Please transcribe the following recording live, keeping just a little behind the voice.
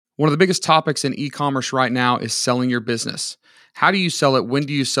One of the biggest topics in e-commerce right now is selling your business. How do you sell it? When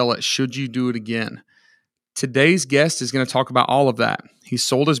do you sell it? Should you do it again? Today's guest is going to talk about all of that. He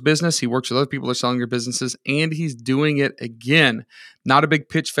sold his business. He works with other people that are selling their businesses, and he's doing it again. Not a big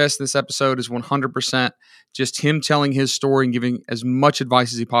pitch fest. This episode is 100% just him telling his story and giving as much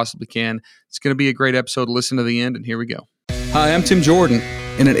advice as he possibly can. It's going to be a great episode. Listen to the end, and here we go. Hi, I'm Tim Jordan,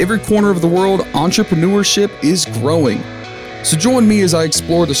 and in every corner of the world, entrepreneurship is growing. So join me as I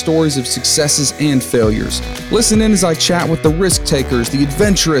explore the stories of successes and failures. Listen in as I chat with the risk takers, the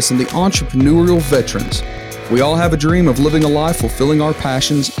adventurous, and the entrepreneurial veterans. We all have a dream of living a life fulfilling our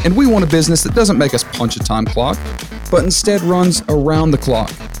passions, and we want a business that doesn't make us punch a time clock, but instead runs around the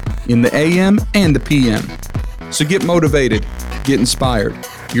clock, in the AM and the PM. So get motivated, get inspired.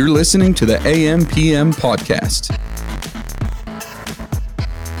 You're listening to the AM PM podcast.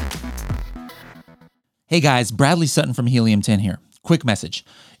 Hey guys, Bradley Sutton from Helium 10 here. Quick message.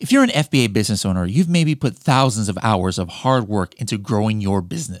 If you're an FBA business owner, you've maybe put thousands of hours of hard work into growing your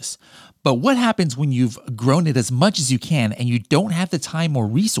business. But what happens when you've grown it as much as you can and you don't have the time or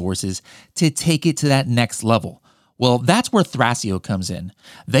resources to take it to that next level? Well, that's where Thrasio comes in.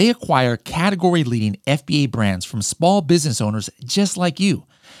 They acquire category-leading FBA brands from small business owners just like you.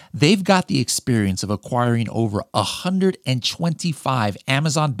 They've got the experience of acquiring over 125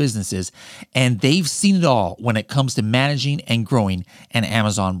 Amazon businesses, and they've seen it all when it comes to managing and growing an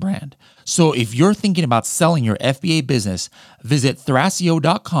Amazon brand. So if you're thinking about selling your FBA business, visit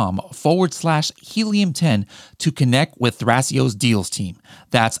thrasio.com/helium10 to connect with Thrasio's deals team.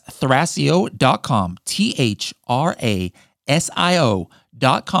 That's thrasio.com,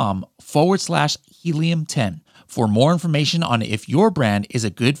 thrasio.com/helium10 for more information on if your brand is a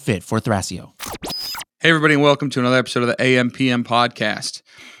good fit for Thrasio. Hey, everybody, and welcome to another episode of the AM/PM podcast.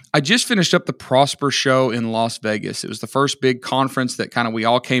 I just finished up the Prosper Show in Las Vegas. It was the first big conference that we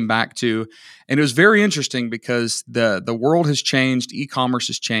all came back to, and it was very interesting because the world has changed, e-commerce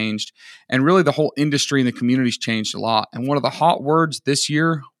has changed, and really the whole industry and the community's changed a lot. And one of the hot words this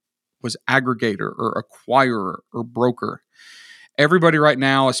year was aggregator or acquirer or broker. Everybody right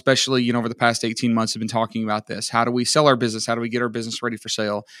now, especially over the past 18 months, have been talking about this. How do we sell our business? How do we get our business ready for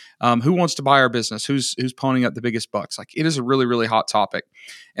sale? Who wants to buy our business? Who's ponying up the biggest bucks? It is a really, really hot topic.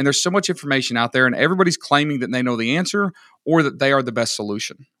 And there's so much information out there, and everybody's claiming that they know the answer or that they are the best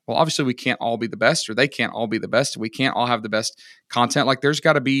solution. Well, obviously, we can't all be the best, or they can't all be the best. We can't all have the best content. There's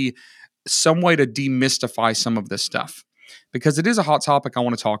got to be some way to demystify some of this stuff because it is a hot topic. I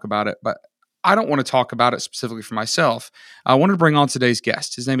want to talk about it, but I don't want to talk about it specifically for myself. I wanted to bring on today's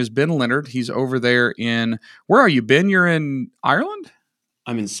guest. His name is Ben Leonard. He's over there where are you, Ben? You're in Ireland?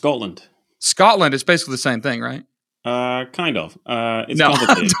 I'm in Scotland. Scotland is basically the same thing, right? Kind of. It's no,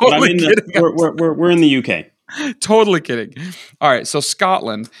 complicated. I'm totally kidding. We're in the UK. Totally kidding. All right, so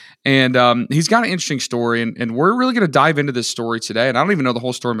Scotland, and he's got an interesting story, and we're really going to dive into this story today, and I don't even know the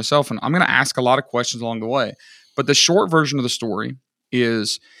whole story myself, and I'm going to ask a lot of questions along the way. But the short version of the story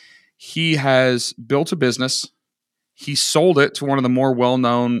is he has built a business. He sold it to one of the more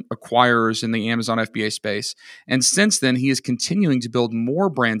well-known acquirers in the Amazon FBA space. And since then, he is continuing to build more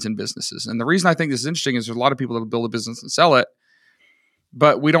brands and businesses. And the reason I think this is interesting is there's a lot of people that will build a business and sell it,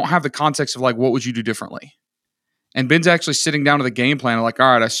 but we don't have the context of what would you do differently? And Ben's actually sitting down to the game plan of all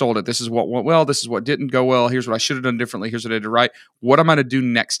right, I sold it. This is what went well. This is what didn't go well. Here's what I should have done differently. Here's what I did right. What am I going to do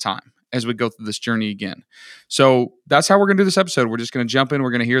next time as we go through this journey again? So that's how we're going to do this episode. We're just going to jump in.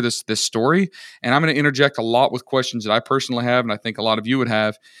 We're going to hear this story, and I'm going to interject a lot with questions that I personally have, and I think a lot of you would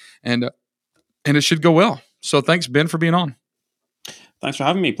have, and it should go well. So thanks, Ben, for being on. Thanks for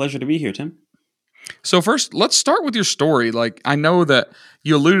having me. Pleasure to be here, Tim. So first, let's start with your story. I know that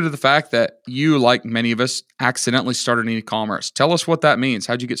you alluded to the fact that you, like many of us, accidentally started in e-commerce. Tell us what that means.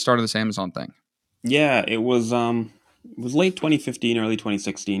 How'd you get started in this Amazon thing? Yeah, it was late 2015, early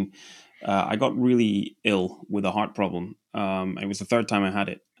 2016. I got really ill with a heart problem. It was the third time I had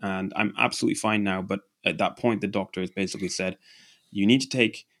it, and I'm absolutely fine now. But at that point, the doctor has basically said, you need to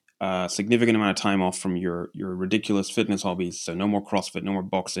take a significant amount of time off from your ridiculous fitness hobbies. So no more CrossFit, no more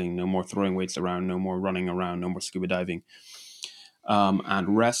boxing, no more throwing weights around, no more running around, no more scuba diving,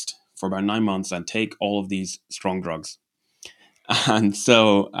 and rest for about 9 months and take all of these strong drugs. And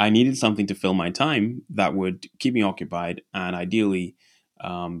so I needed something to fill my time that would keep me occupied and ideally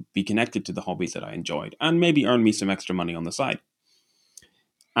be connected to the hobbies that I enjoyed and maybe earn me some extra money on the side.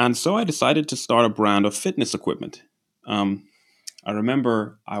 And so I decided to start a brand of fitness equipment. I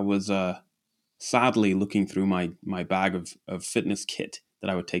remember I was sadly looking through my bag of fitness kit that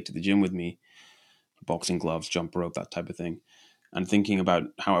I would take to the gym with me, boxing gloves, jump rope, that type of thing, and thinking about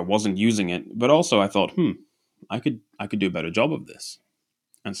how I wasn't using it. But also I thought, I could do a better job of this.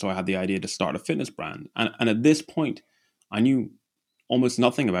 And so I had the idea to start a fitness brand. And at this point, I knew almost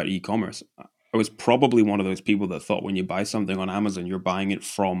nothing about e-commerce. I was probably one of those people that thought when you buy something on Amazon, you're buying it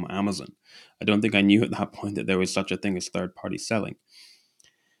from Amazon. I don't think I knew at that point that there was such a thing as third-party selling.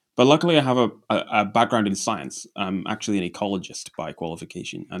 But luckily, I have a background in science. I'm actually an ecologist by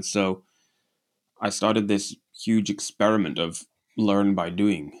qualification. And so I started this huge experiment of learn by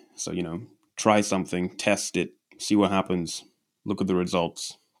doing. So, try something, test it, see what happens, look at the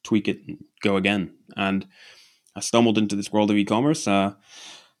results, tweak it, and go again. And I stumbled into this world of e-commerce,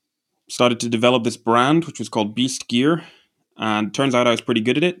 started to develop this brand, which was called Beast Gear. And turns out I was pretty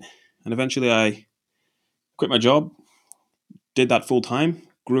good at it. And eventually I quit my job, did that full time,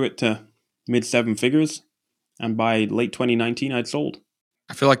 grew it to mid 7 figures. And by late 2019, I'd sold.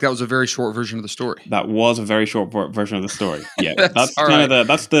 I feel like that was a very short version of the story. That was a very short version of the story. Yeah, that's kind of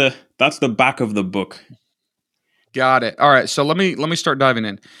that's the back of the book. Got it. All right, so let me start diving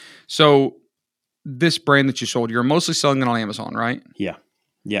in. So this brand that you sold, you're mostly selling it on Amazon, right? Yeah.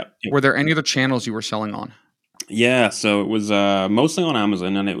 Were there any other channels you were selling on? Yeah, so it was mostly on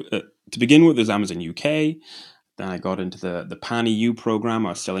Amazon, and to begin with, it was Amazon UK. Then I got into the Pan EU program.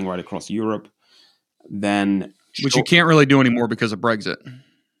 I was selling right across Europe. Then, which you can't really do anymore because of Brexit.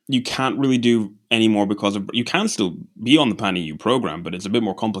 You can't really do anymore because of. You can still be on the Pan EU program, but it's a bit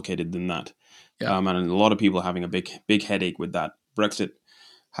more complicated than that. Yeah. And a lot of people are having a big headache with that. Brexit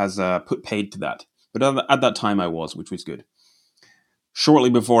has put paid to that. But at that time, I was, which was good. Shortly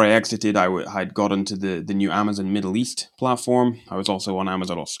before I exited, I'd got into the new Amazon Middle East platform. I was also on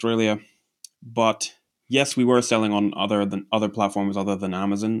Amazon Australia. But yes, we were selling on other platforms other than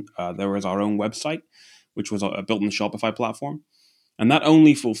Amazon. There was our own website, which was built on the Shopify platform. And that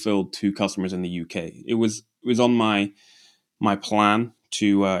only fulfilled to customers in the UK. It was on my plan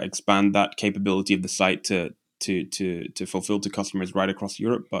to expand that capability of the site to fulfill to customers right across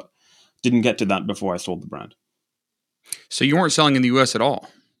Europe, but didn't get to that before I sold the brand. So you weren't selling in the US at all?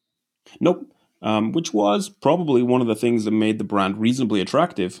 Nope. Which was probably one of the things that made the brand reasonably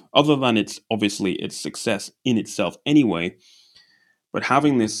attractive, other than its success in itself anyway. But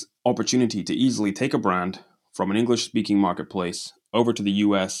having this opportunity to easily take a brand from an English-speaking marketplace over to the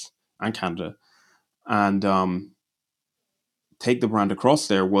US and Canada and take the brand across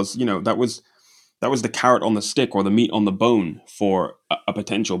there was, that was the carrot on the stick or the meat on the bone for a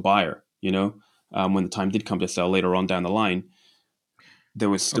potential buyer, when the time did come to sell later on down the line. There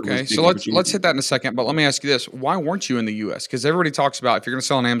was still okay. So let's hit that in a second. But let me ask you this: why weren't you in the U.S.? Because everybody talks about if you're going to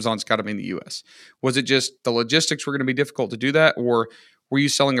sell on Amazon, it's got to be in the U.S. Was it just the logistics were going to be difficult to do that, or were you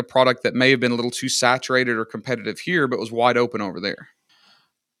selling a product that may have been a little too saturated or competitive here, but was wide open over there?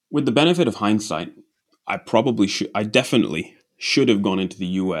 With the benefit of hindsight, I definitely should have gone into the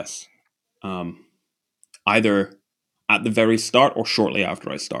U.S. Either at the very start or shortly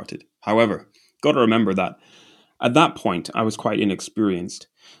after I started. However, got to remember that at that point, I was quite inexperienced,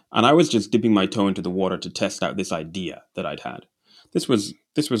 and I was just dipping my toe into the water to test out this idea that I'd had. This was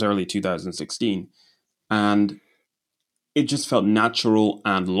early 2016, and it just felt natural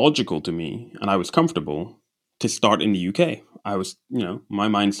and logical to me, and I was comfortable to start in the UK. I was, my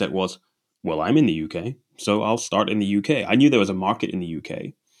mindset was, well, I'm in the UK, so I'll start in the UK. I knew there was a market in the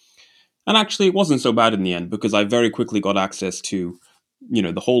UK. And actually, it wasn't so bad in the end, because I very quickly got access to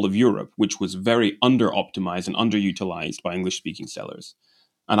the whole of Europe, which was very under-optimized and underutilized by English-speaking sellers.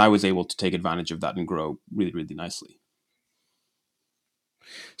 And I was able to take advantage of that and grow really, really nicely.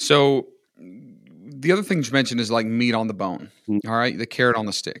 So the other thing you mentioned is like meat on the bone, all right? The carrot on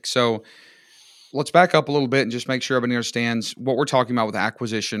the stick. So let's back up a little bit and just make sure everybody understands what we're talking about with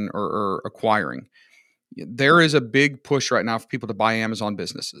acquisition or acquiring. There is a big push right now for people to buy Amazon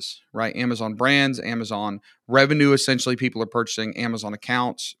businesses, right? Amazon brands, Amazon revenue, essentially people are purchasing Amazon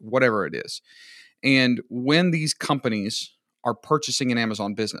accounts, whatever it is. And when these companies are purchasing an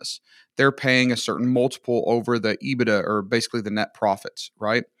Amazon business, they're paying a certain multiple over the EBITDA or basically the net profits,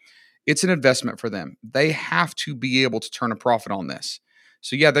 right? It's an investment for them. They have to be able to turn a profit on this.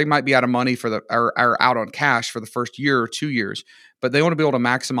 So yeah, they might be out of money or out on cash for the first year or 2 years, but they want to be able to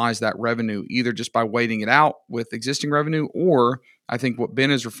maximize that revenue either just by waiting it out with existing revenue, or I think what Ben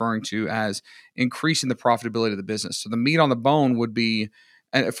is referring to as increasing the profitability of the business. So the meat on the bone would be,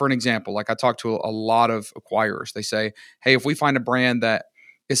 for an example, like I talk to a lot of acquirers. They say, hey, if we find a brand that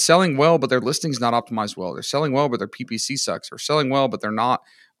is selling well, but their listing's not optimized well, they're selling well, but their PPC sucks, or selling well, but they're not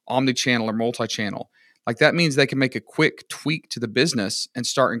omni-channel or multi-channel. Like that means they can make a quick tweak to the business and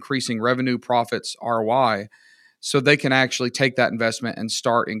start increasing revenue, profits, ROI, so they can actually take that investment and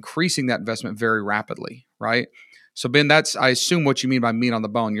start increasing that investment very rapidly, right? So Ben, that's, I assume, what you mean by meat on the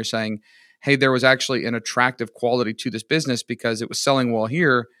bone. You're saying, hey, there was actually an attractive quality to this business because it was selling well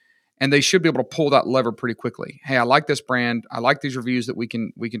here, and they should be able to pull that lever pretty quickly. Hey, I like this brand. I like these reviews that we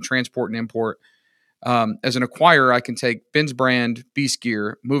can transport and import. As an acquirer, I can take Ben's brand, Beast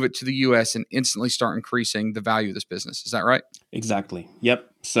Gear, move it to the US, and instantly start increasing the value of this business. Is that right? Exactly. Yep.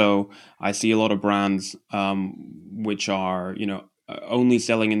 So I see a lot of brands which are, only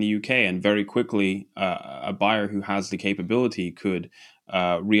selling in the UK, and very quickly a buyer who has the capability could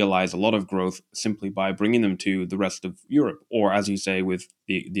realize a lot of growth simply by bringing them to the rest of Europe, or as you say, with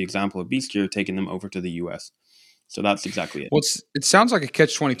the example of Beast Gear, taking them over to the US. So that's exactly it. Well, it sounds like a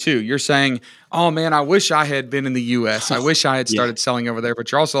catch-22. You're saying, oh man, I wish I had been in the US. I wish I had Yeah. started selling over there. But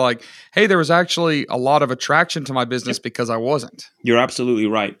you're also like, hey, there was actually a lot of attraction to my business because I wasn't. You're absolutely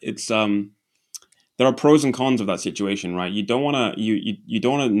right. It's there are pros and cons of that situation, right? You don't want to you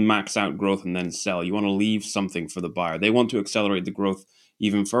don't want to max out growth and then sell. You want to leave something for the buyer. They want to accelerate the growth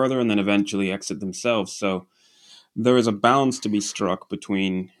even further and then eventually exit themselves. So there is a balance to be struck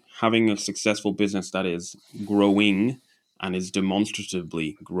between having a successful business that is growing and is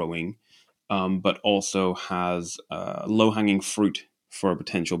demonstratively growing, but also has low hanging fruit for a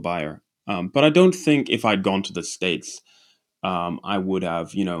potential buyer. But I don't think if I'd gone to the States, I would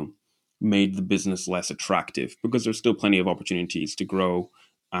have, made the business less attractive, because there's still plenty of opportunities to grow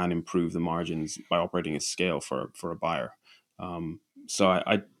and improve the margins by operating at scale for a buyer. So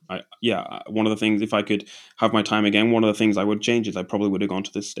yeah, one of the things, if I could have my time again, one of the things I would change is I probably would have gone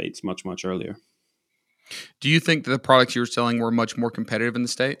to the States much, much earlier. Do you think that the products you were selling were much more competitive in the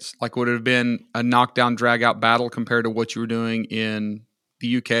States? Like, would it have been a knockdown, drag out battle compared to what you were doing in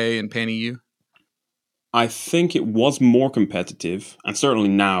the UK and Pan EU? I think it was more competitive, and certainly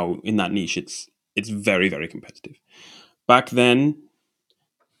now in that niche, it's very, very competitive. Back then,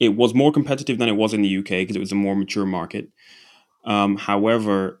 it was more competitive than it was in the UK because it was a more mature market.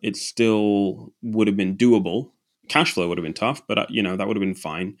 However, it still would have been doable. Cash flow would have been tough, but that would have been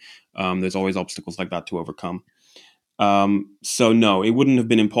fine. There's always obstacles like that to overcome. So no, it wouldn't have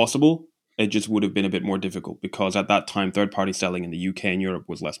been impossible. It just would have been a bit more difficult because at that time, third-party selling in the UK and Europe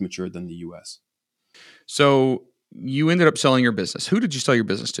was less mature than the US. So you ended up selling your business. Who did you sell your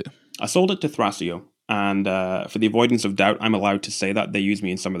business to? I sold it to Thrasio, and for the avoidance of doubt, I'm allowed to say that. They use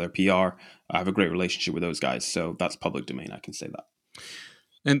me in some of their PR. I have a great relationship with those guys, so that's public domain. I can say that.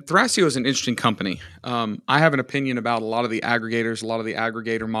 And Thrasio is an interesting company. I have an opinion about a lot of the aggregators, a lot of the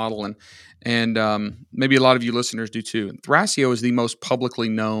aggregator model, and maybe a lot of you listeners do too. And Thrasio is the most publicly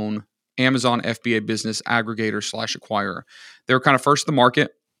known Amazon FBA business aggregator / acquirer. They were kind of first to the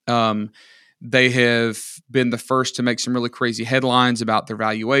market. They have been the first to make some really crazy headlines about their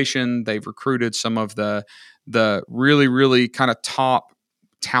valuation. They've recruited some of the really, really kind of top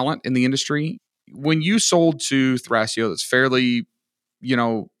talent in the industry. When you sold to Thrasio, that's fairly,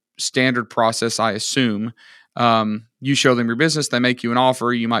 standard process, I assume. You show them your business, they make you an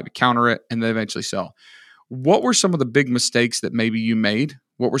offer, you might counter it, and they eventually sell. What were some of the big mistakes that maybe you made?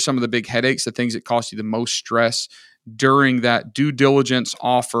 What were some of the big headaches, the things that cost you the most stress during that due diligence,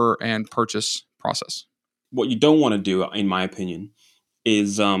 offer, and purchase process? What you don't want to do, in my opinion,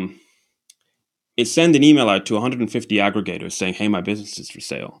 is send an email out to 150 aggregators saying, "Hey, my business is for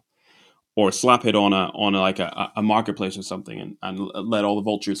sale," or slap it on a marketplace or something, and let all the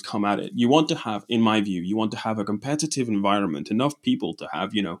vultures come at it. You want to have, in my view, you want to have a competitive environment, enough people to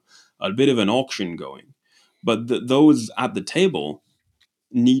have a bit of an auction going, but those at the table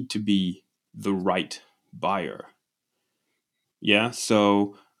need to be the right buyer. Yeah,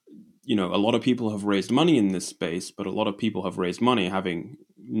 so a lot of people have raised money in this space, but a lot of people have raised money having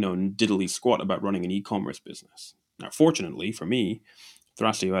diddly squat about running an e-commerce business. Now, fortunately for me,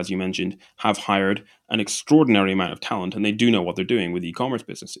 Thrasio, as you mentioned, have hired an extraordinary amount of talent, and they do know what they're doing with e-commerce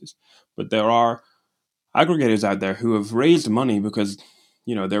businesses. But there are aggregators out there who have raised money because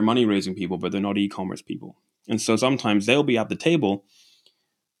they're money raising people, but they're not e-commerce people. And so sometimes they'll be at the table,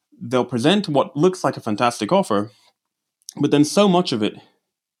 they'll present what looks like a fantastic offer, but then so much of it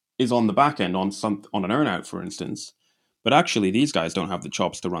is on the back end on an earnout, for instance. But actually, these guys don't have the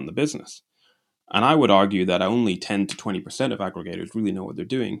chops to run the business. And I would argue that only 10 to 20% of aggregators really know what they're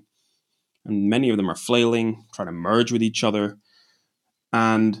doing. And many of them are flailing, trying to merge with each other.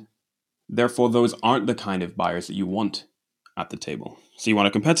 And therefore, those aren't the kind of buyers that you want at the table. So you want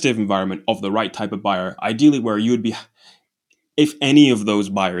a competitive environment of the right type of buyer, ideally where you would be, if any of those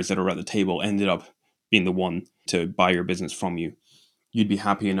buyers that are at the table ended up being the one to buy your business from you, you'd be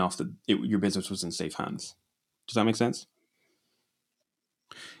happy enough that your business was in safe hands. Does that make sense?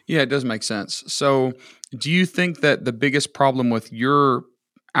 Yeah, it does make sense. So, do you think that the biggest problem with your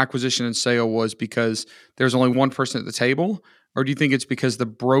acquisition and sale was because there's only one person at the table, or do you think it's because the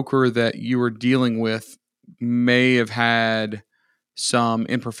broker that you were dealing with may have had some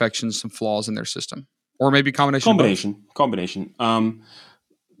imperfections, some flaws in their system, or maybe a combination of both? Combination.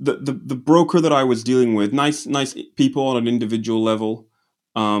 The broker that I was dealing with, nice people on an individual level,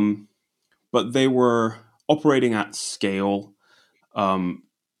 but they were operating at scale,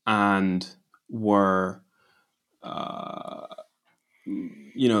 and were,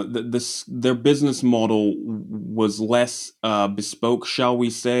 their business model was less bespoke, shall we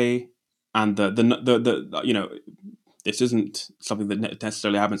say, and this isn't something that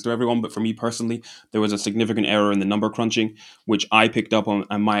necessarily happens to everyone, but for me personally, there was a significant error in the number crunching, which I picked up on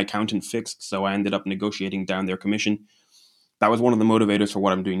and my accountant fixed. So I ended up negotiating down their commission. That was one of the motivators for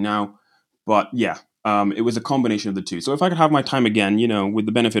what I'm doing now. But yeah, it was a combination of the two. So if I could have my time again, with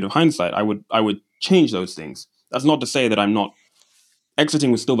the benefit of hindsight, I would change those things. That's not to say that I'm not.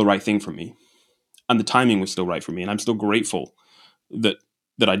 Exiting was still the right thing for me, and the timing was still right for me, and I'm still grateful that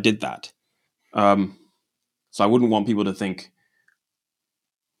I did that. So I wouldn't want people to think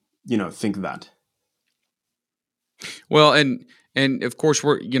that. Well, and of course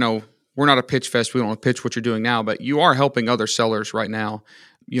we're not a pitch fest. We don't pitch what you're doing now, but you are helping other sellers right now,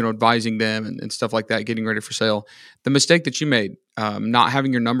 advising them and stuff like that, getting ready for sale. The mistake that you made, not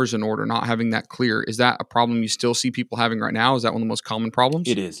having your numbers in order, not having that clear, is that a problem you still see people having right now? Is that one of the most common problems?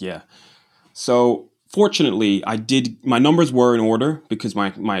 It is, yeah. So fortunately, my numbers were in order because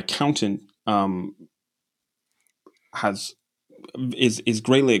my accountant is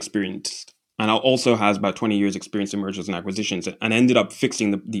greatly experienced, and also has about 20 years experience in mergers and acquisitions, and ended up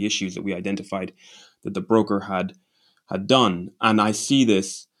fixing the issues that we identified that the broker had done. And I see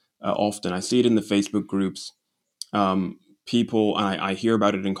this often. I see it in the Facebook groups. People, and I hear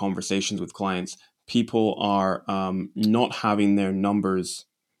about it in conversations with clients. People are not having their numbers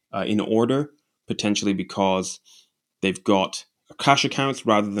in order, potentially because they've got cash accounts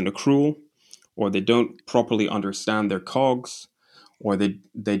rather than accrual, or they don't properly understand their COGS, or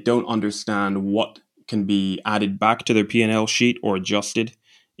they don't understand what can be added back to their P&L sheet or adjusted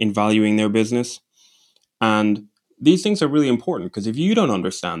in valuing their business. And these things are really important, because if you don't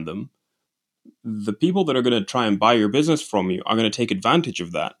understand them, the people that are going to try and buy your business from you are going to take advantage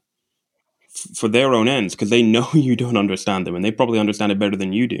of that for their own ends, because they know you don't understand them, and they probably understand it better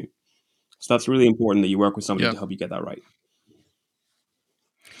than you do. So that's really important that you work with somebody to help you get that right.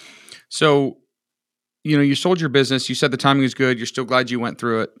 So, you sold your business. You said the timing was good. You're still glad you went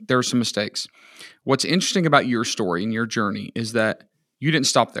through it. There were some mistakes. What's interesting about your story and your journey is that you didn't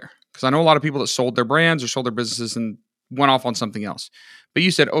stop there. Because I know a lot of people that sold their brands or sold their businesses and went off on something else. But you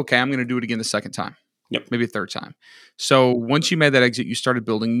said, okay, I'm going to do it again the second time. Yep. Maybe a third time. So once you made that exit, you started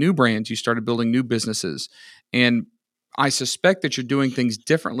building new brands. You started building new businesses. And I suspect that you're doing things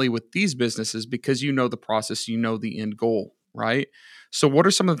differently with these businesses because you know the process, you know the end goal, right? So what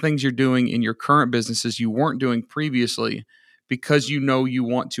are some of the things you're doing in your current businesses you weren't doing previously because you know you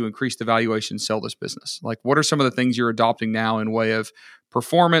want to increase the valuation, sell this business? Like, what are some of the things you're adopting now in way of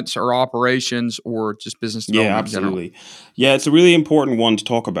performance or operations or just business development? Yeah, absolutely. Yeah, it's a really important one to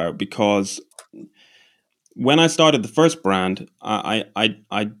talk about, because when I started the first brand, I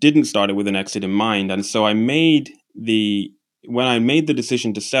didn't start it with an exit in mind. And so when I made the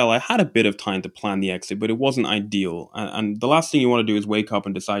decision to sell, I had a bit of time to plan the exit, but it wasn't ideal. And the last thing you want to do is wake up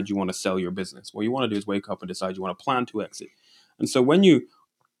and decide you want to sell your business. What you want to do is wake up and decide you want to plan to exit. And so when you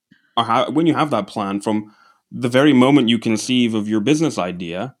have that plan, from the very moment you conceive of your business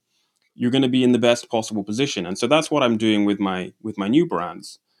idea, you're going to be in the best possible position. And so that's what I'm doing with my new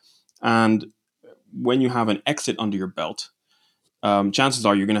brands. And when you have an exit under your belt, chances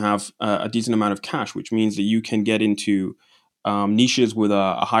are you're going to have a decent amount of cash, which means that you can get into niches with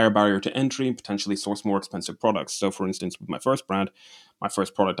a higher barrier to entry and potentially source more expensive products. So, for instance, with my first brand, my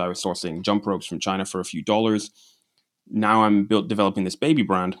first product, I was sourcing jump ropes from China for a few dollars. Now I'm developing this baby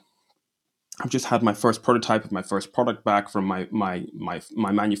brand. I've just had my first prototype of my first product back from my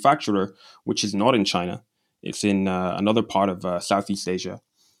manufacturer, which is not in China. It's in another part of Southeast Asia.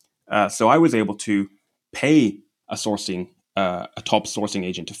 So I was able to pay a top sourcing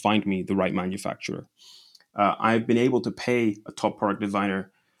agent to find me the right manufacturer. I've been able to pay a top product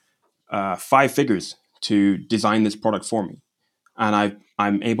designer 5 figures to design this product for me. And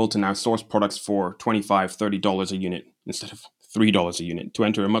I'm able to now source products for $25, $30 a unit instead of $3 a unit to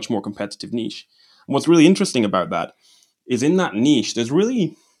enter a much more competitive niche. And what's really interesting about that is, in that niche, there's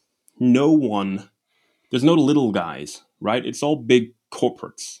really there's no little guys, right? It's all big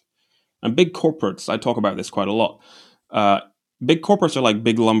corporates. And big corporates, I talk about this quite a lot, big corporates are like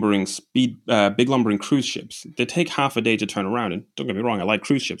big lumbering cruise ships. They take half a day to turn around. And don't get me wrong, I like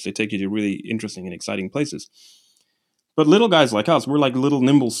cruise ships. They take you to really interesting and exciting places. But little guys like us, we're like little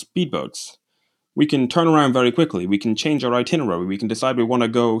nimble speedboats. We can turn around very quickly. We can change our itinerary. We can decide we want to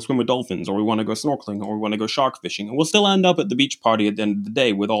go swim with dolphins, or we want to go snorkeling, or we want to go shark fishing. And we'll still end up at the beach party at the end of the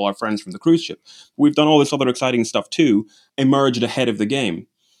day with all our friends from the cruise ship. We've done all this other exciting stuff too, emerged ahead of the game,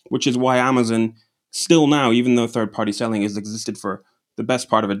 which is why Amazon still now, even though third-party selling has existed for the best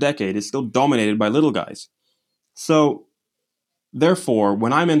part of a decade, is still dominated by little guys. So, therefore,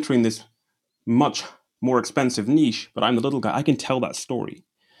 when I'm entering this much more expensive niche, but I'm the little guy, I can tell that story.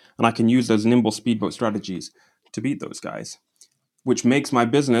 And I can use those nimble speedboat strategies to beat those guys, which makes my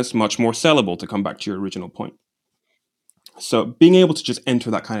business much more sellable, to come back to your original point. So being able to just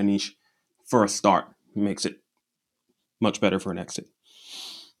enter that kind of niche for a start makes it much better for an exit.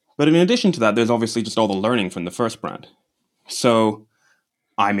 But in addition to that, there's obviously just all the learning from the first brand. So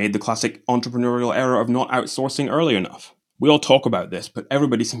I made the classic entrepreneurial error of not outsourcing early enough. We all talk about this, but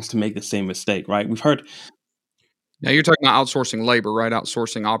everybody seems to make the same mistake, right? We've heard... Now you're talking about outsourcing labor, right?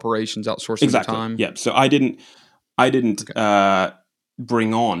 Outsourcing operations, outsourcing exactly. time. Yeah. So I didn't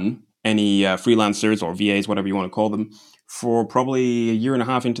bring on any freelancers or VAs, whatever you want to call them, for probably a year and a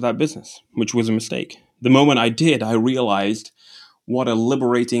half into that business, which was a mistake. The moment I did, I realized what a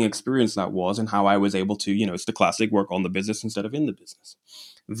liberating experience that was, and how I was able to, it's the classic work on the business instead of in the business.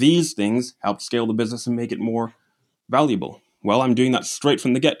 These things help scale the business and make it more valuable. Well, I'm doing that straight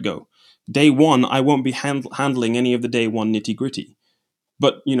from the get-go. Day one, I won't be handling any of the day one nitty gritty.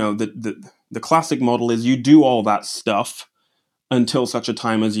 But, the classic model is you do all that stuff until such a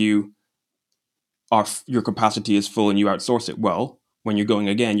time as your capacity is full and you outsource it. Well, when you're going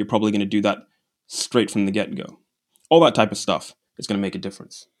again, you're probably going to do that straight from the get-go. All that type of stuff is going to make a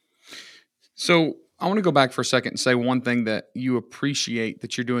difference. So I want to go back for a second and say one thing that you appreciate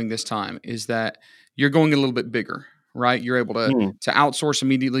that you're doing this time is that you're going a little bit bigger. Right? You're able to outsource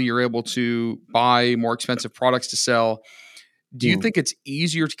immediately. You're able to buy more expensive products to sell. Do you think it's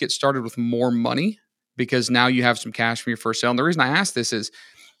easier to get started with more money because now you have some cash from your first sale? And the reason I ask this is,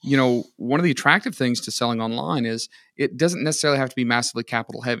 one of the attractive things to selling online is it doesn't necessarily have to be massively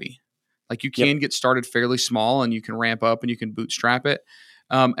capital heavy. Like you can get started fairly small and you can ramp up and you can bootstrap it.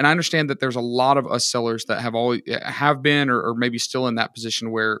 And I understand that there's a lot of us sellers that have been or maybe still in that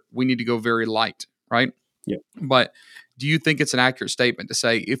position where we need to go very light, right? Yeah. But do you think it's an accurate statement to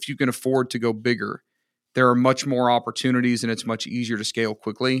say if you can afford to go bigger, there are much more opportunities and it's much easier to scale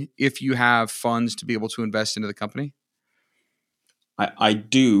quickly if you have funds to be able to invest into the company? I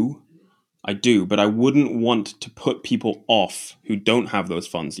do, but I wouldn't want to put people off who don't have those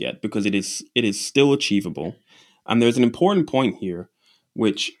funds yet, because it is still achievable. And there's an important point here,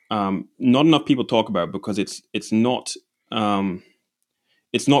 which not enough people talk about, because it's not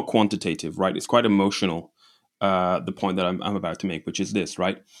quantitative, right? It's quite emotional. The point that I'm about to make, which is this,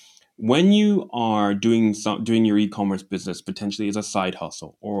 right? When you are doing your e-commerce business potentially as a side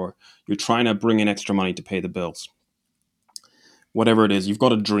hustle, or you're trying to bring in extra money to pay the bills, whatever it is, you've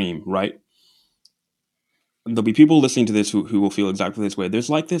got a dream, right? There'll be people listening to this who will feel exactly this way. There's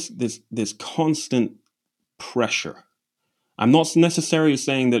like this constant pressure. I'm not necessarily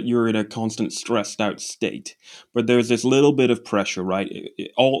saying that you're in a constant stressed out state, but there's this little bit of pressure, right?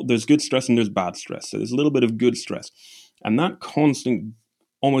 There's good stress and there's bad stress. So there's a little bit of good stress. And that constant,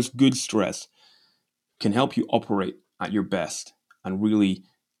 almost good stress can help you operate at your best and really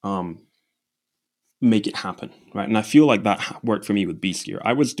make it happen, right? And I feel like that worked for me with B-Skier.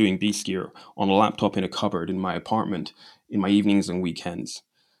 I was doing B-Skier on a laptop in a cupboard in my apartment in my evenings and weekends.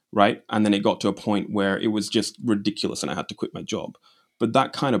 Right? And then it got to a point where it was just ridiculous and I had to quit my job. But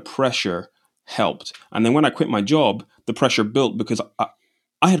that kind of pressure helped. And then when I quit my job, the pressure built because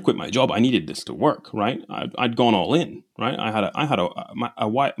I had quit my job. I needed this to work, right? I'd gone all in, right?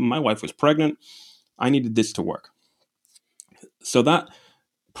 My wife was pregnant. I needed this to work. So that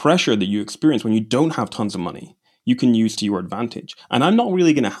pressure that you experience when you don't have tons of money, you can use to your advantage. And I'm not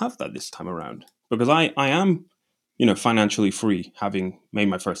really going to have that this time around, because I am financially free, having made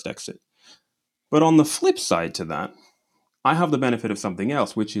my first exit. But on the flip side to that, I have the benefit of something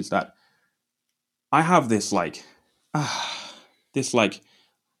else, which is that I have this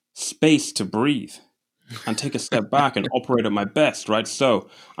space to breathe and take a step back and operate at my best, right? So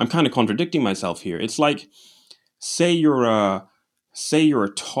I'm kind of contradicting myself here. It's like, say you're a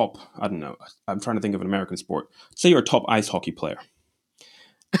top, I don't know, I'm trying to think of an American sport. Say you're a top ice hockey player.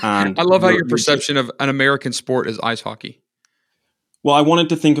 And I love how your perception of an American sport is ice hockey. Well, I wanted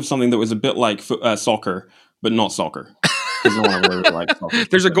to think of something that was a bit like soccer, but not soccer. because no one ever really likes soccer.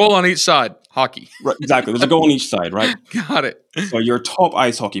 There's a goal on each side. Hockey. Right, exactly. There's a goal on each side, right? Got it. So you're a top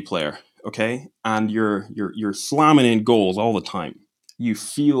ice hockey player, okay, and you're slamming in goals all the time. You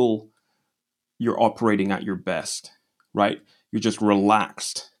feel you're operating at your best, right? You're just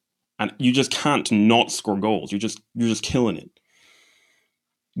relaxed, and you just can't not score goals. You're just killing it.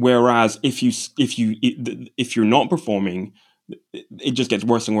 Whereas if you're not performing, it just gets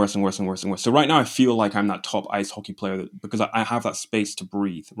worse and worse and worse and worse and worse. So right now, I feel like I'm that top ice hockey player because I have that space to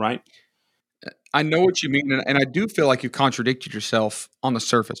breathe, right? I know what you mean, and I do feel like you've contradicted yourself on the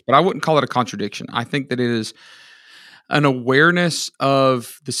surface, but I wouldn't call it a contradiction. I think that it is an awareness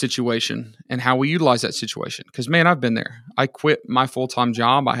of the situation and how we utilize that situation. Because, man, I've been there. I quit my full-time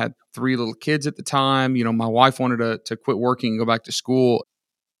job. I had 3 little kids at the time. You know, my wife wanted to quit working and go back to school,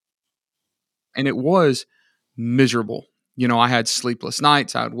 and it was miserable. You know, I had sleepless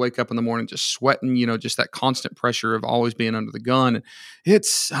nights. I would wake up in the morning just sweating, you know, just that constant pressure of always being under the gun. It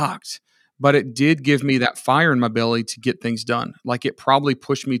sucked. But it did give me that fire in my belly to get things done. Like it probably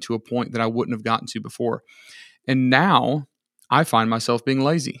pushed me to a point that I wouldn't have gotten to before. And now I find myself being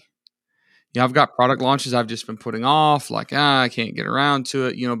lazy. Yeah, I've got product launches I've just been putting off, like, I can't get around to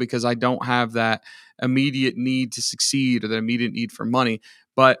it, you know, because I don't have that immediate need to succeed or the immediate need for money.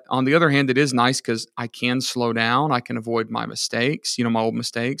 But on the other hand, it is nice because I can slow down. I can avoid my mistakes, you know, my old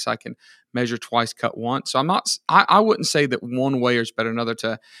mistakes. I can measure twice, cut once. So I wouldn't say that one way is better than another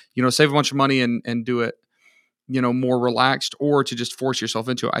to, you know, save a bunch of money and do it, you know, more relaxed or to just force yourself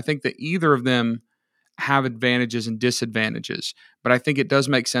into it. I think that either of them have advantages and disadvantages, but I think it does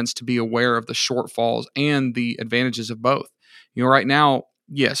make sense to be aware of the shortfalls and the advantages of both. You know, right now,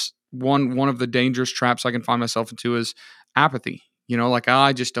 yes, one of the dangerous traps I can find myself into is apathy. You know, like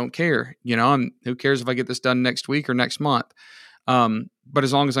I just don't care. You know, and who cares if I get this done next week or next month? But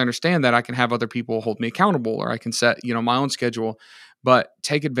as long as I understand that, I can have other people hold me accountable, or I can set, you know, my own schedule. But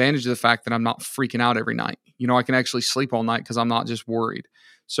take advantage of the fact that I'm not freaking out every night. You know, I can actually sleep all night because I'm not just worried.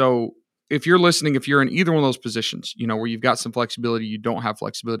 So if you're listening, if you're in either one of those positions, you know, where you've got some flexibility, you don't have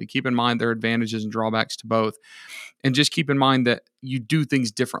flexibility, keep in mind there are advantages and drawbacks to both. And just keep in mind that you do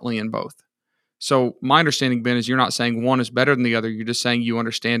things differently in both. So my understanding, Ben, is you're not saying one is better than the other. You're just saying you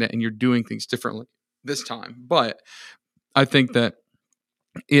understand it and you're doing things differently this time. But I think that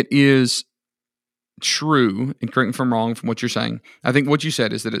it is true, and correct me if I'm wrong from what you're saying. I think what you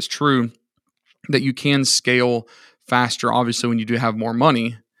said is that it's true that you can scale faster, obviously, when you do have more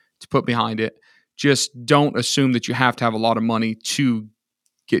money to put behind it. Just don't assume that you have to have a lot of money to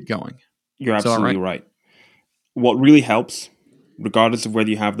get going. You're absolutely right? What really helps, regardless of whether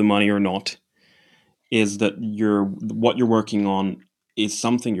you have the money or not, is that what you're working on is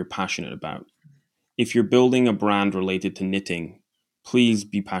something you're passionate about. If you're building a brand related to knitting, please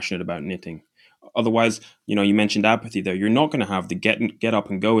be passionate about knitting. Otherwise, you know, you mentioned apathy there. You're not going to have the get up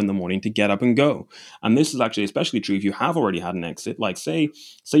and go in the morning to get up and go. And this is actually especially true if you have already had an exit. Like say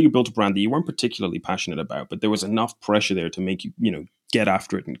you built a brand that you weren't particularly passionate about, but there was enough pressure there to make you, you know, get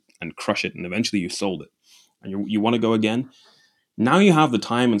after it and crush it. And eventually you sold it and you want to go again. Now you have the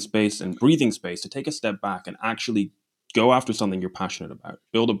time and space and breathing space to take a step back and actually go after something you're passionate about.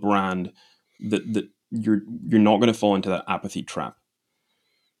 Build a brand that you're not going to fall into that apathy trap.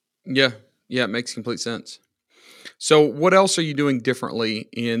 Yeah, it makes complete sense. So what else are you doing differently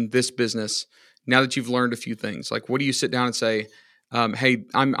in this business now that you've learned a few things? Like, what do you sit down and say, hey,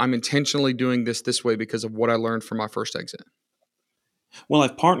 I'm intentionally doing this way because of what I learned from my first exit? Well,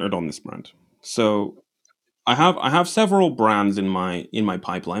 I've partnered on this brand. So I have several brands in my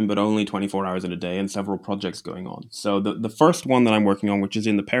pipeline, but only 24 hours in a day and several projects going on. So the first one that I'm working on, which is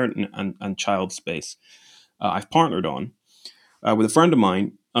in the parent and child space, I've partnered on with a friend of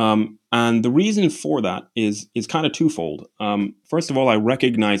mine. And the reason for that is kind of twofold. First of all, I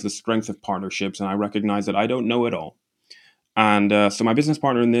recognize the strength of partnerships, and I recognize that I don't know it all. And so my business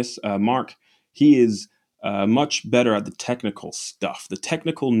partner in this, Mark, he is much better at the technical stuff, the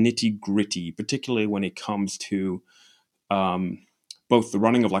technical nitty gritty, particularly when it comes to both the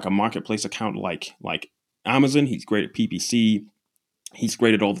running of like a marketplace account like Amazon. He's great at PPC. He's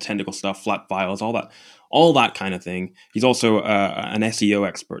great at all the technical stuff, flat files, all that kind of thing. He's also an SEO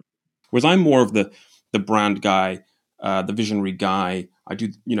expert. Whereas I'm more of the brand guy, the visionary guy. I do,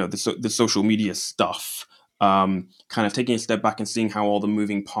 you know, the social media stuff. Kind of taking a step back and seeing how all the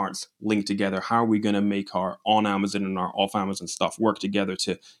moving parts link together. How are we going to make our on Amazon and our off Amazon stuff work together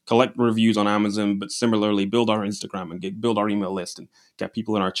to collect reviews on Amazon, but similarly build our Instagram and build our email list and get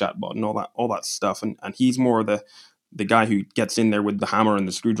people in our chatbot and all that stuff. And he's more the guy who gets in there with the hammer and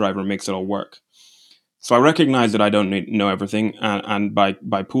the screwdriver and makes it all work. So I recognize that I don't know everything, and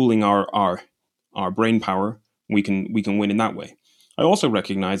by pooling our brain power, we can win in that way. I also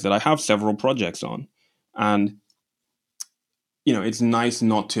recognize that I have several projects on, and it's nice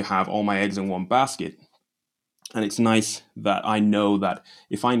not to have all my eggs in one basket. And it's nice that I know that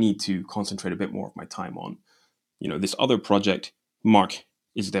if I need to concentrate a bit more of my time on, this other project, Mark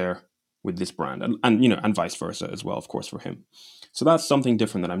is there with this brand, and vice versa as well, of course, for him. So that's something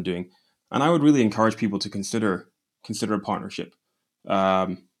different that I'm doing, and I would really encourage people to consider a partnership,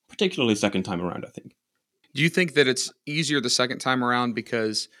 particularly second time around, I think. Do you think that it's easier the second time around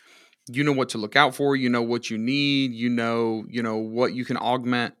because you know what to look out for, you know what you need, you know what you can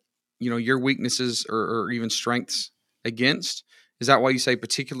augment, your weaknesses or even strengths against? Is that why you say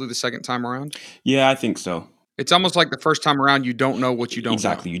particularly the second time around? Yeah, I think so. It's almost like the first time around you don't know what you don't know.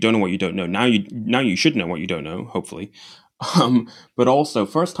 Exactly. You don't know what you don't know. Now you should know what you don't know, hopefully. But also,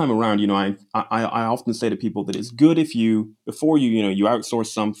 first time around, I often say to people that it's good if you, before you outsource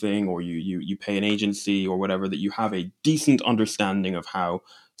something, or you pay an agency or whatever, that you have a decent understanding of how,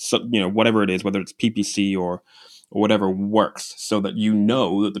 whatever it is, whether it's PPC or whatever, works, so that you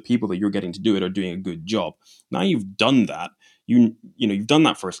know that the people that you're getting to do it are doing a good job. Now you've done that. You've done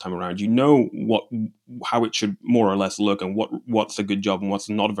that first time around. You know how it should more or less look, and what's a good job and what's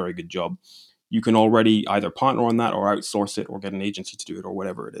not a very good job. You can already either partner on that or outsource it or get an agency to do it or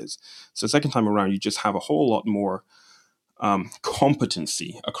whatever it is. So second time around, you just have a whole lot more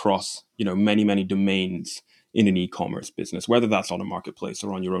competency across many domains in an e-commerce business, whether that's on a marketplace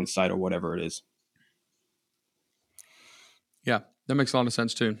or on your own site or whatever it is. Yeah, that makes a lot of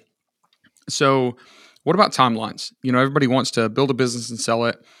sense too. So, what about timelines? Everybody wants to build a business and sell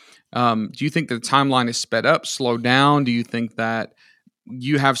it. Do you think the timeline is sped up, slowed down? Do you think that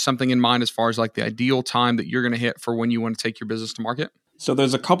you have something in mind as far as like the ideal time that you're going to hit for when you want to take your business to market? So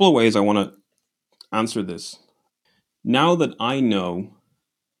there's a couple of ways I want to answer this. Now that I know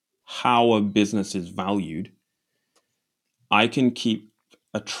how a business is valued, I can keep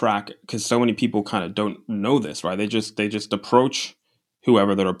a track, because so many people kind of don't know this, right? They just approach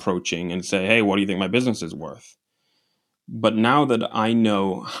whoever they're approaching and say, "Hey, what do you think my business is worth?" But now that I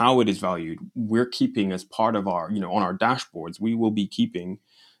know how it is valued, we're keeping, as part of our, on our dashboards, we will be keeping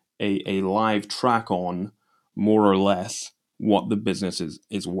a live track on, more or less, what the business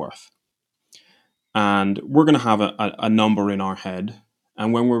is worth. And we're going to have a number in our head.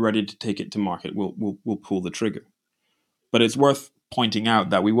 And when we're ready to take it to market, we'll pull the trigger. But it's worth pointing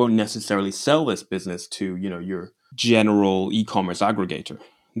out that we won't necessarily sell this business to, your general e-commerce aggregator.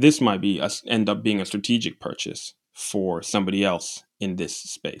 This might end up being a strategic purchase for somebody else in this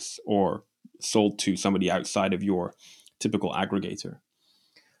space, or sold to somebody outside of your typical aggregator.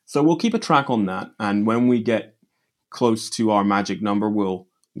 So we'll keep a track on that, and when we get close to our magic number, we'll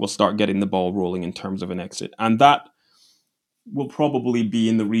start getting the ball rolling in terms of an exit, and that will probably be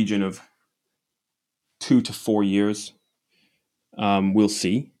in the region of 2 to 4 years. We'll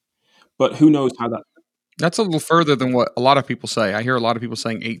see, but who knows how that. That's a little further than what a lot of people say. I hear a lot of people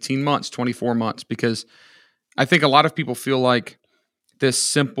saying 18 months, 24 months, because I think a lot of people feel like this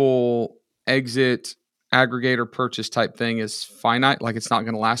simple exit aggregator purchase type thing is finite, like it's not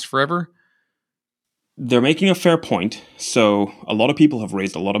going to last forever. They're making a fair point. So a lot of people have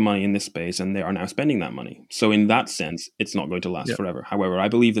raised a lot of money in this space, and they are now spending that money. So in that sense, it's not going to last forever. However, I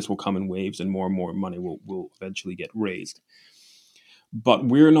believe this will come in waves, and more money will eventually get raised. But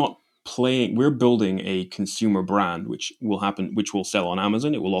we're not playing. We're building a consumer brand, which will sell on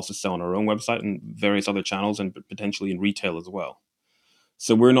Amazon. It will also sell on our own website and various other channels, and potentially in retail as well.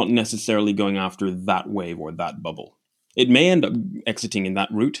 So we're not necessarily going after that wave or that bubble. It may end up exiting in that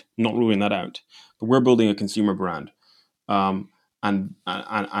route, not ruling that out. But we're building a consumer brand, and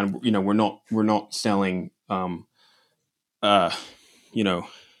we're not selling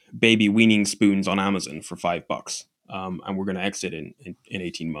baby weaning spoons on Amazon for $5, and we're going to exit in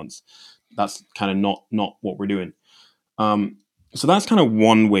 18 months. That's kind of not what we're doing. So that's kind of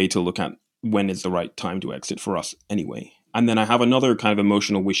one way to look at when is the right time to exit for us, anyway. And then I have another kind of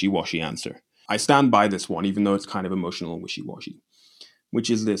emotional wishy-washy answer. I stand by this one, even though it's kind of emotional and wishy-washy, which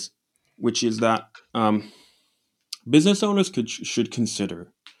is that business owners should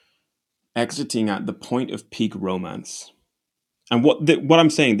consider exiting at the point of peak romance. And what I'm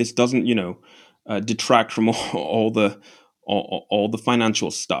saying, this doesn't detract from all the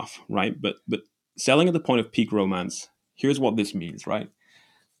financial stuff, right? But selling at the point of peak romance. Here's what this means, right?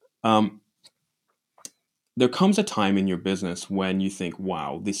 There comes a time in your business when you think,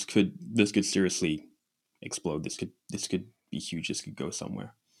 wow, this could seriously explode. This could be huge. This could go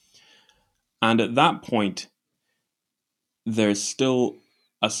somewhere. And at that point, there's still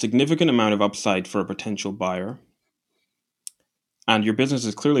a significant amount of upside for a potential buyer, and your business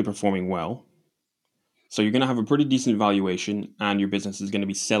is clearly performing well. So you're going to have a pretty decent valuation, and your business is going to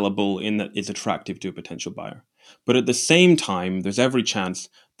be sellable in that it's attractive to a potential buyer. But at the same time, there's every chance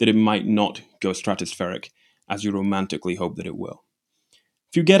that it might not go stratospheric as you romantically hope that it will.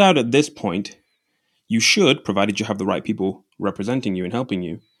 If you get out at this point, you should, provided you have the right people representing you and helping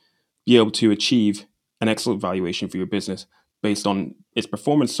you, be able to achieve an excellent valuation for your business based on its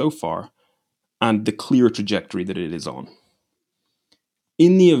performance so far and the clear trajectory that it is on.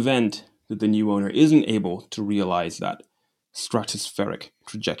 In the event that the new owner isn't able to realize that stratospheric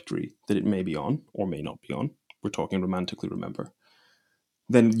trajectory that it may be on or may not be on, we're talking romantically, remember,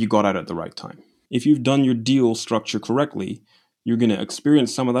 then you got out at the right time. If you've done your deal structure correctly, you're going to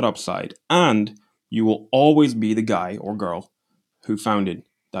experience some of that upside, and you will always be the guy or girl who founded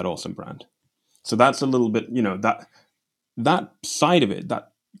that awesome brand. So that's a little bit, that side of it,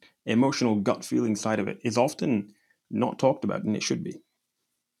 that emotional gut feeling side of it is often not talked about, and it should be.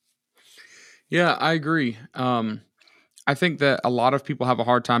 Yeah, I agree. I think that a lot of people have a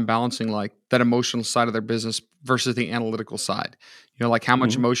hard time balancing like that emotional side of their business versus the analytical side. Like how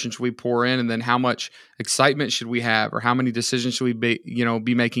much emotion should we pour in, and then how much excitement should we have, or how many decisions should we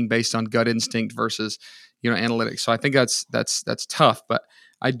be making based on gut instinct versus analytics. So I think that's tough, but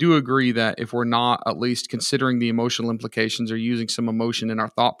I do agree that if we're not at least considering the emotional implications or using some emotion in our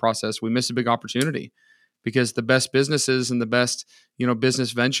thought process, we miss a big opportunity. Because the best businesses and the best,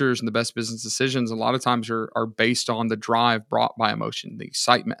 business ventures and the best business decisions a lot of times are based on the drive brought by emotion, the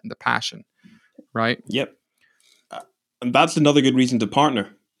excitement and the passion, right? Yep. And that's another good reason to partner,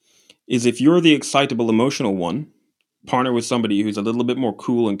 is if you're the excitable emotional one, partner with somebody who's a little bit more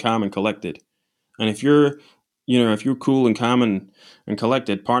cool and calm and collected. And if you're cool and calm and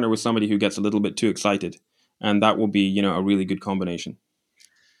collected, partner with somebody who gets a little bit too excited. And that will be, a really good combination.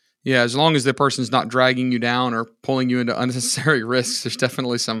 Yeah, as long as the person's not dragging you down or pulling you into unnecessary risks, there's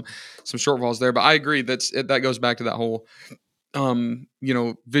definitely some shortfalls there. But I agree that goes back to that whole,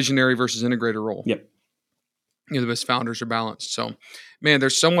 visionary versus integrator role. Yep. The best founders are balanced. So, man,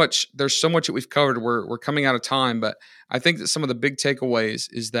 there's so much that we've covered. We're coming out of time, but I think that some of the big takeaways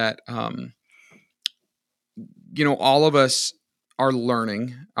is that, all of us are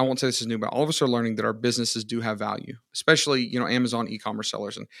learning. I won't say this is new, but all of us are learning that our businesses do have value, especially, Amazon e-commerce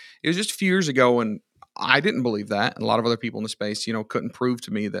sellers. And it was just a few years ago, and I didn't believe that. And a lot of other people in the space, couldn't prove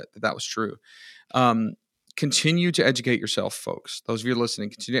to me that was true. Continue to educate yourself, folks. Those of you listening,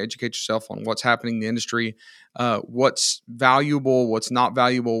 continue to educate yourself on what's happening in the industry, what's valuable, what's not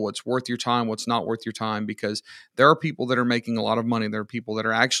valuable, what's worth your time, what's not worth your time, because there are people that are making a lot of money. There are people that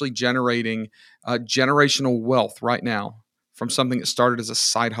are actually generating generational wealth right now from something that started as a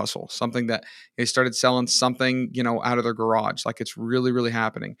side hustle, something that they started selling something, out of their garage. Like it's really, really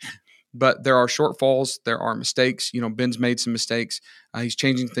happening. But there are shortfalls. There are mistakes. Ben's made some mistakes. He's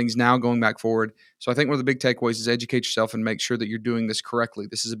changing things now going back forward. So I think one of the big takeaways is educate yourself and make sure that you're doing this correctly.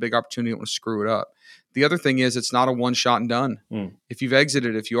 This is a big opportunity. You don't want to screw it up. The other thing is it's not a one shot and done. If you've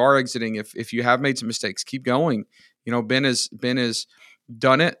exited, if you are exiting, if you have made some mistakes, keep going. Ben has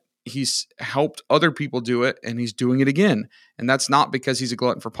done it. He's helped other people do it, and he's doing it again. And that's not because he's a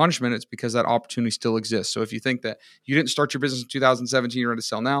glutton for punishment. It's because that opportunity still exists. So if you think that you didn't start your business in 2017, you're ready to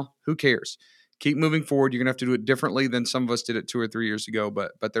sell now, who cares? Keep moving forward. You're going to have to do it differently than some of us did it 2 or 3 years ago,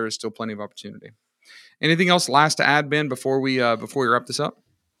 but there is still plenty of opportunity. Anything else last to add, Ben, before we wrap this up?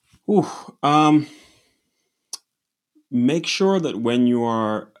 Make sure that when you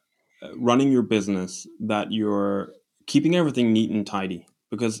are running your business that you're keeping everything neat and tidy,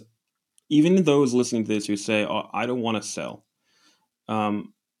 because even those listening to this who say, "Oh, I don't want to sell,"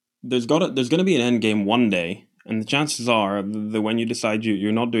 there's going to be an end game one day, and the chances are that when you decide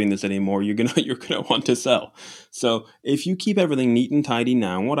you're not doing this anymore, you're gonna want to sell. So if you keep everything neat and tidy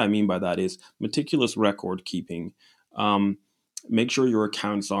now, and what I mean by that is meticulous record keeping. Make sure your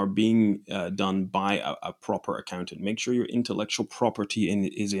accounts are being done by a proper accountant. Make sure your intellectual property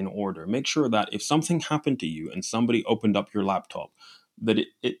is in order. Make sure that if something happened to you and somebody opened up your laptop, that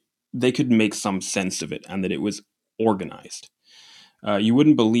they could make some sense of it and that it was organized. You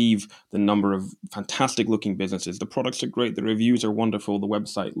wouldn't believe the number of fantastic looking businesses. The products are great. The reviews are wonderful. The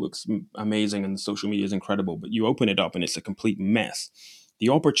website looks amazing and the social media is incredible. But you open it up and it's a complete mess. The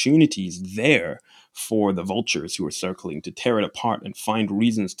opportunity is there for the vultures who are circling to tear it apart and find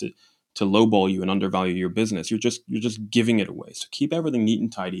reasons to lowball you and undervalue your business. You're just giving it away. So keep everything neat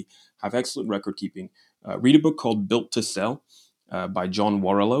and tidy. Have excellent record keeping. Read a book called Built to Sell by John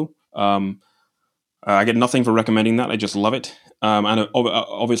Warrillow. I get nothing for recommending that. I just love it. And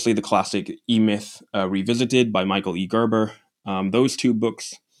obviously the classic E-Myth Revisited by Michael E. Gerber. Those two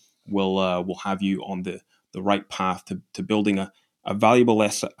books will have you on the right path to building a valuable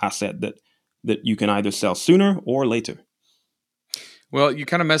asset that that you can either sell sooner or later? Well, you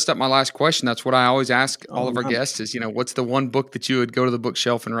kind of messed up my last question. That's what I always ask all of our Man. guests is, what's the one book that you would go to the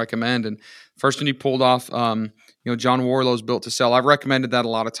bookshelf and recommend? And first one you pulled off, John Warlow's Built to Sell. I've recommended that a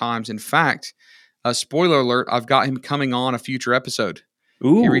lot of times. In fact, spoiler alert, I've got him coming on a future episode.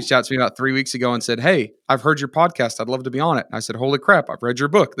 Ooh. He reached out to me about 3 weeks ago and said, "Hey, I've heard your podcast. I'd love to be on it." And I said, "Holy crap, I've read your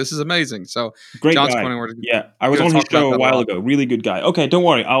book. This is amazing." So Great John's guy. pointing Yeah, I was on his show a while ago. Really good guy. Okay, don't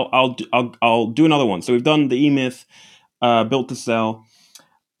worry. I'll do another one. So we've done the E-Myth, Built to Sell.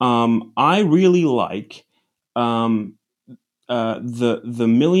 I really like the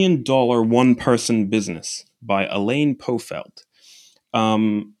 $1 Million One Person Business by Elaine Pofeld.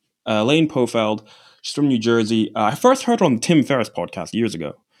 Elaine Pofeld, she's from New Jersey. I first heard her on the Tim Ferriss podcast years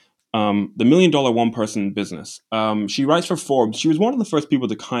ago. The $1 Million One Person Business. She writes for Forbes. She was one of the first people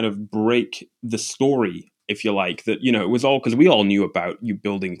to kind of break the story, if you like, that, it was all because we all knew about you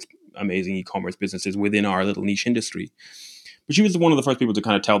building amazing e-commerce businesses within our little niche industry. But she was one of the first people to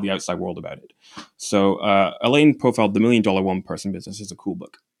kind of tell the outside world about it. So Elaine Pofeld, The $1 Million One Person Business is a cool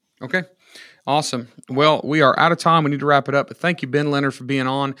book. Okay. Awesome. Well, we are out of time. We need to wrap it up. But thank you, Ben Leonard, for being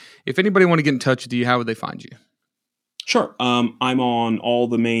on. If anybody want to get in touch with you, how would they find you? Sure. I'm on all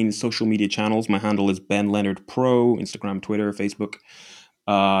the main social media channels. My handle is Ben Leonard Pro, Instagram, Twitter, Facebook.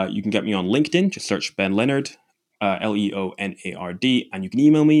 You can get me on LinkedIn. Just search Ben Leonard, Leonard. And you can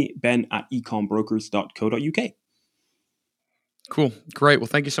email me, ben@ecombrokers.co.uk. Cool. Great. Well,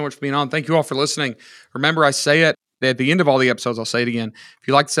 thank you so much for being on. Thank you all for listening. Remember, I say it at the end of all the episodes. I'll say it again. If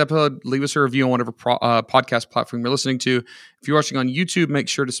you like this episode, leave us a review on whatever podcast platform you're listening to. If you're watching on YouTube, make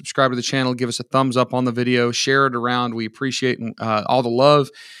sure to subscribe to the channel. Give us a thumbs up on the video. Share it around. We appreciate all the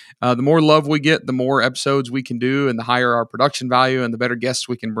love. The more love we get, the more episodes we can do and the higher our production value and the better guests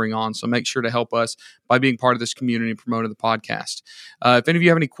we can bring on. So make sure to help us by being part of this community and promoting the podcast. If any of you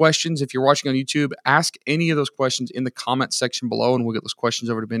have any questions, if you're watching on YouTube, ask any of those questions in the comment section below and we'll get those questions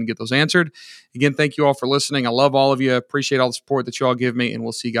over to Ben and get those answered. Again, thank you all for listening. I love all of you. Appreciate all the support that you all give me and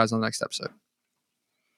we'll see you guys on the next episode.